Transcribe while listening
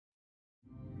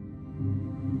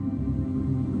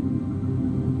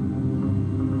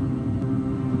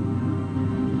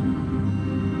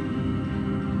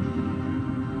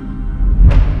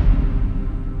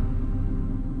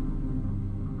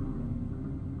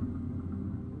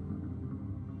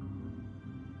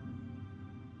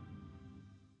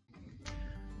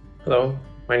Hello,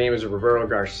 my name is Roberto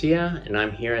Garcia and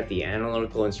I'm here at the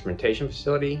Analytical Instrumentation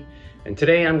Facility, and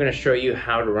today I'm going to show you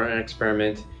how to run an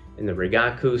experiment in the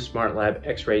Rigaku SmartLab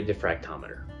X-ray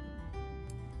diffractometer.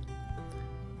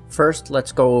 First,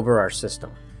 let's go over our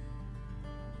system.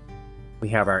 We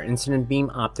have our incident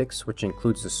beam optics, which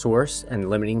includes the source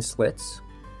and limiting slits.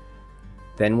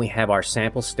 Then we have our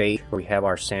sample stage, where we have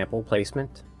our sample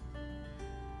placement.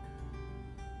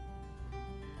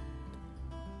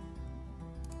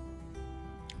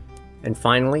 And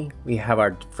finally, we have our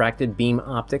diffracted beam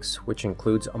optics, which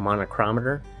includes a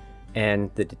monochromator and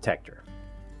the detector.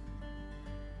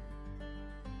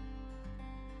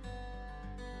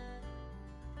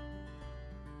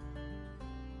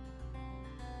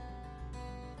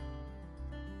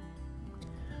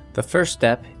 The first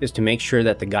step is to make sure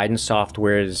that the guidance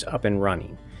software is up and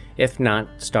running. If not,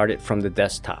 start it from the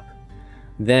desktop.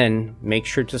 Then, make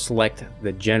sure to select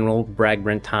the general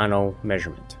Bragg-Brentano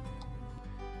measurement.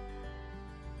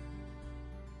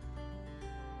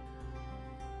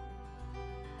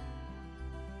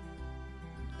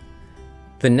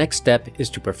 The next step is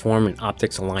to perform an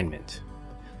optics alignment.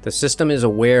 The system is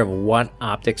aware of what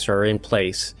optics are in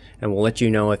place and will let you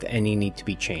know if any need to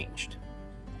be changed.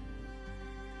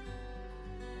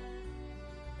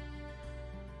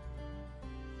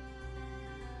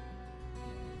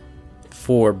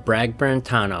 For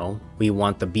Bragg-Brentano, we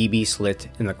want the BB slit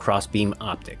in the crossbeam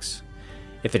optics.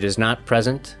 If it is not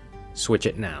present, switch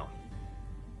it now.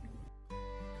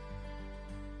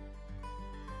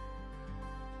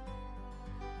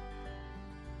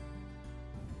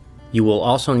 You will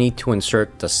also need to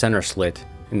insert the center slit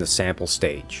in the sample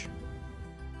stage.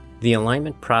 The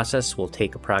alignment process will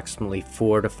take approximately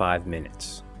 4 to 5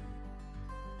 minutes.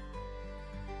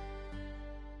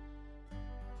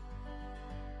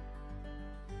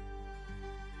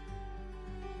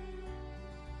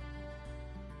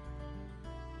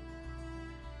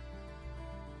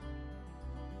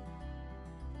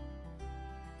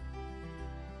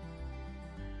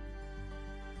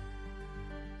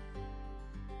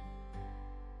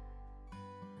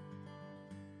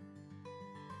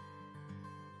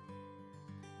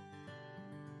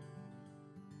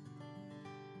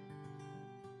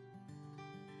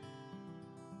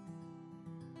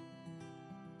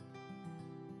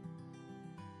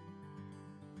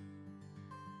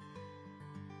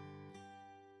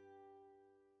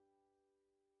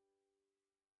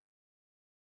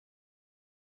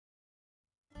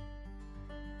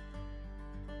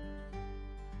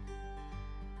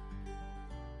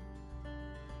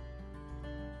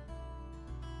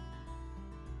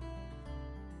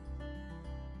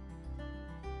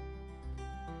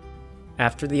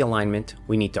 After the alignment,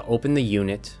 we need to open the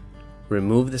unit,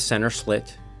 remove the center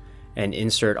slit, and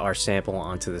insert our sample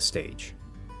onto the stage.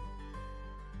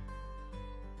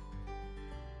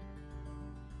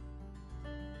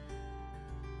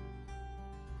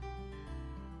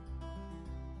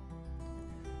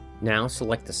 Now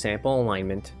select the sample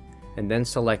alignment and then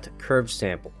select Curved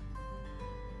Sample.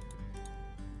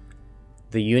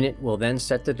 The unit will then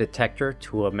set the detector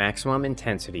to a maximum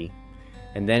intensity,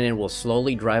 and then it will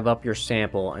slowly drive up your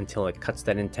sample until it cuts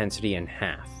that intensity in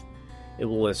half. It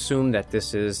will assume that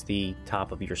this is the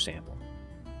top of your sample.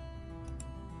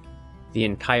 The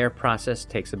entire process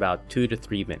takes about 2 to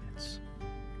 3 minutes.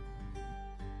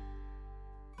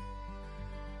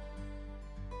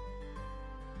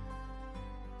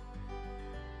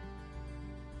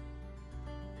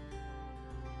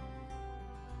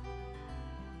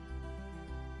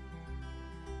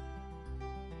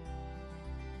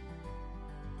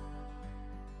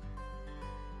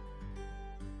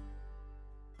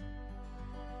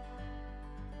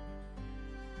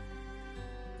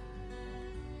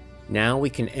 Now we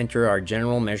can enter our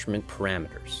general measurement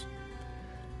parameters.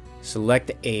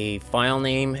 Select a file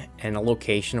name and a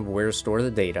location of where to store the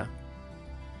data.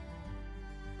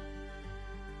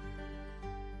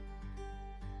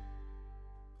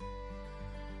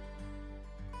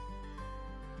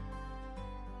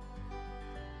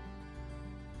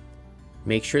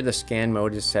 Make sure the scan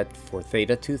mode is set for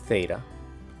theta to theta.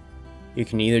 You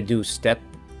can either do step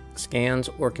scans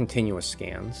or continuous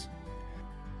scans.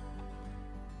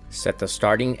 Set the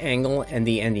starting angle and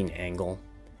the ending angle.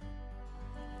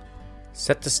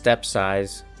 Set the step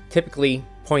size. Typically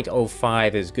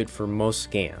 0.05 is good for most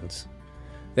scans.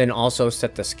 Then also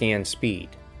set the scan speed.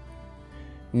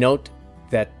 Note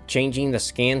that changing the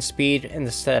scan speed and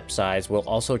the step size will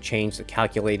also change the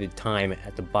calculated time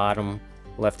at the bottom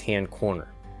left-hand corner.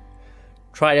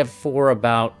 Try it for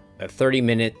about a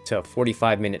 30-minute to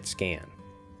 45-minute scan.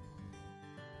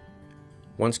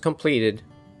 Once completed,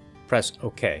 press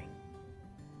OK.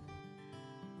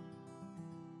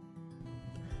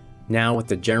 Now with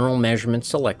the general measurement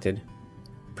selected,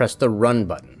 press the Run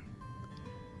button.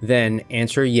 Then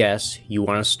answer yes, you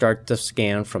want to start the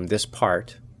scan from this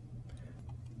part,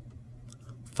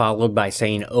 followed by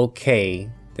saying OK,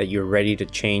 that you're ready to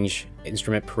change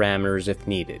instrument parameters if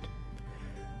needed.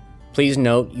 Please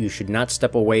note you should not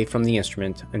step away from the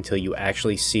instrument until you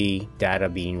actually see data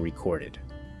being recorded.